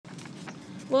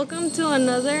Welcome to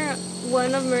another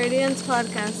one of Meridian's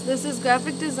podcasts. This is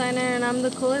graphic designer, and I'm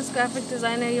the coolest graphic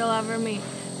designer you'll ever meet.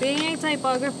 Being a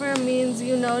typographer means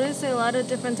you notice a lot of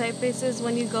different typefaces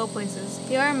when you go places.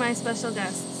 Here are my special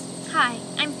guests. Hi,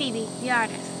 I'm Phoebe, the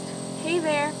artist. Hey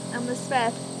there, I'm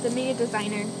Lisbeth, the media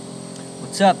designer.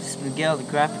 What's up? This is Miguel, the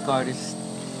graphic artist.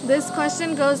 This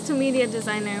question goes to media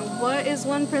designer. What is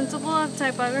one principle of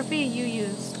typography you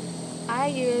use? I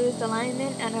use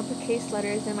alignment and uppercase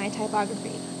letters in my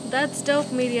typography. That's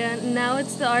dope, media. Now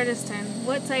it's the artist's turn.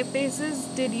 What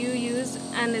typefaces did you use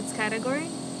and its category?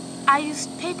 I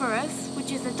used Papyrus,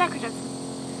 which is a decorative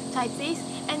typeface,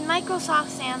 and Microsoft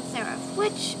Sans Serif,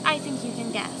 which I think you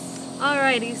can guess.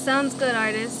 Alrighty, sounds good,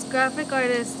 artist. Graphic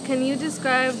artist, can you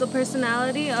describe the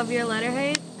personality of your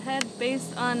letterhead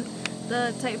based on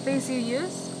the typeface you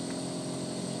use?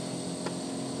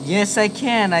 Yes, I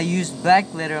can. I used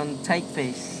black letter on the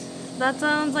typeface. That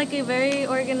sounds like a very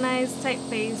organized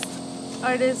typeface,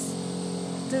 artist,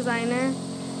 designer.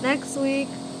 Next week,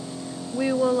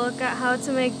 we will look at how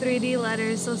to make 3D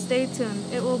letters, so stay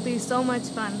tuned. It will be so much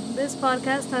fun. This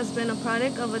podcast has been a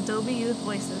product of Adobe Youth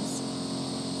Voices.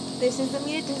 This is the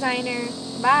media designer.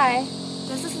 Bye.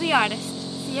 This is the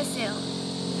artist. See you soon.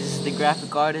 This is the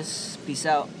graphic artist. Peace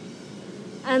out.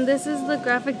 And this is the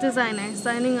graphic designer,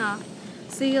 signing off.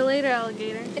 See you later,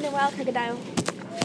 alligator. In a wild crocodile.